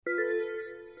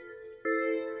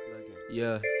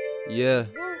Yeah.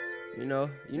 You know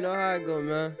how it go,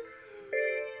 man.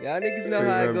 Y'all niggas know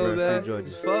how it go, man.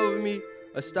 Just fuck with me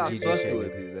or stop fucking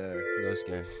with me, man. No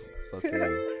scam. Fuck with me.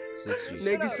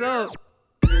 Niggas up.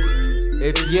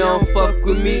 If you don't fuck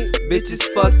with me, bitches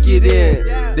fuck it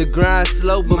in. The grind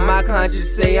slow, but my conscience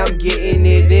say I'm getting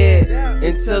it in.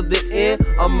 Until the end,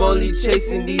 I'm only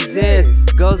chasing these ends.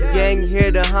 Ghost gang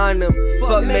here to hunt them.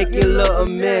 Fuck making little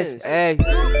mess. Ayy.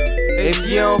 If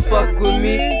you don't fuck with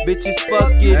me, bitches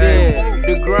fuck it in.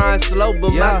 The grind slow,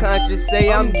 but my conscience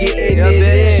say I'm getting it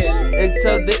in.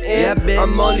 Until the end,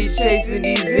 I'm only chasing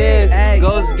these ends.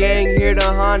 Ghost gang here to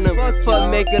hunt them.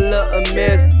 Fuck make a little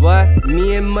mess. What?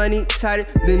 Me and money tighter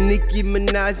than Nicki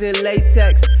Minaj in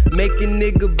latex. Make a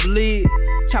nigga bleed.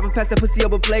 Chopping past that pussy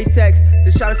over playtex.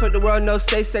 The shot is for the world, no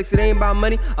safe sex. It ain't about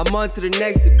money, I'm on to the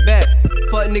next bet.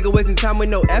 Fuck nigga wasting time with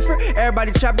no effort.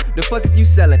 Everybody trapping, the fuck is you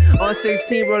selling? On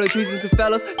 16, rolling trees and some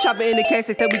fellows. Chopping in the case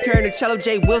like that we carrying the cello.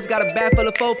 J Will's got a bag full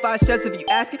of 4-5 shells. If you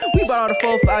asking, we bought all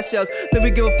the 4-5 shells. Then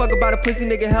we give a fuck about a pussy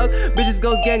nigga health. Bitches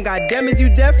ghost gang, goddamn is you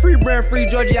dead? Free brand, free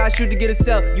Georgia, I shoot to get a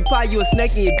cell. You probably you a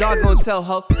snake and your dog gon' tell,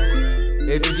 ho.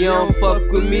 If you don't fuck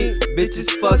with me, bitches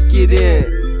fuck it in.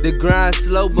 The grind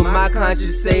slow, but my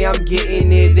conscience say I'm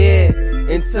getting it in.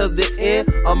 Until the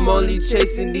end, I'm only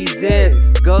chasing these ends.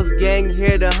 Ghost gang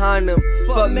here to hunt them.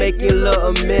 Fuck making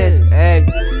little mess. Ayy.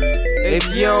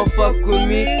 If you don't fuck with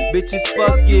me, bitches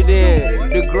fuck it in.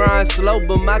 The grind slow,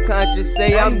 but my conscience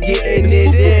say I'm getting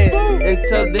it in.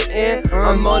 Until the end,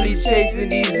 I'm only chasing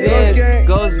these ends.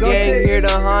 Ghost gang here to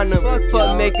hunt them.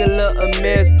 Fuck make a little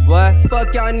mess. What?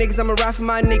 Fuck y'all niggas, I'ma ride for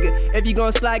my nigga. If you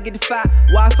gon' slide, get the fight.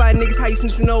 Wi-Fi niggas, how you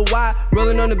snitch for no why?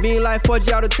 Rolling on the beam like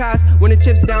 4G all the ties. When the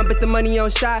chips down, bet the money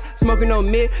on shot. Smoking on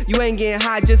mid, you ain't getting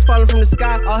high, just falling from the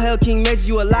sky. All hell King Major,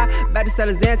 you a lie. Back to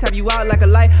selling Zans, have you out like a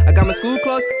light. I got my school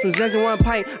clothes from Zans and one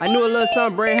pint. I knew a little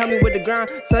something, brain help me with the grind.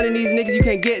 Son of these niggas, you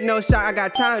can't get no shot. I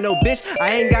got time, no bitch,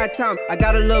 I ain't got time. I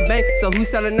got a little bank, so who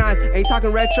selling nines? Ain't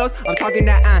talking retros, I'm talking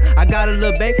that iron. I got a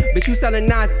little bank, bitch, you selling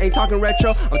nines? Ain't talking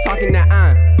retro, I'm talking that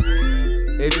iron.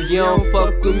 If you don't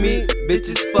fuck with me,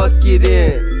 bitches fuck it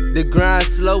in. The grind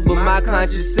slow, but my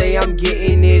conscience say I'm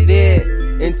getting it in.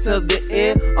 Until the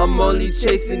end, I'm only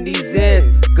chasing these ends.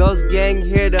 Ghost gang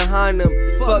here to hunt them.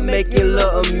 Fuck making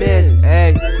little mess.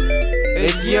 Ayy.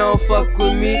 If you don't fuck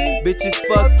with me, bitches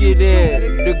fuck it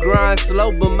in. The grind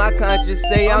slow, but my conscience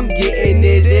say I'm getting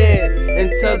it in.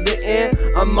 Until the end,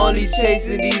 I'm only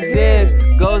chasing these ends.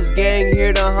 Ghost gang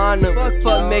here to hunt them.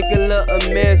 Fuck make a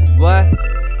little mess. What?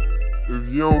 If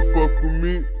you don't fuck with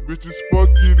me, bitches fuck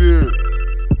it in.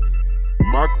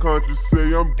 My conscience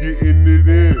say I'm getting it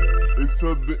in.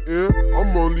 Until the end,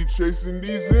 I'm only chasing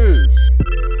these ends.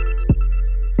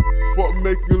 Fuck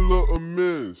making little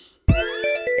mess.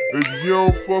 If you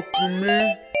don't fuck with me,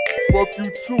 fuck you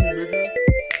too, nigga.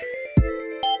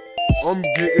 I'm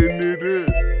getting it in.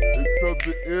 Until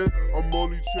the end, I'm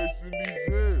only chasing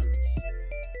these ends.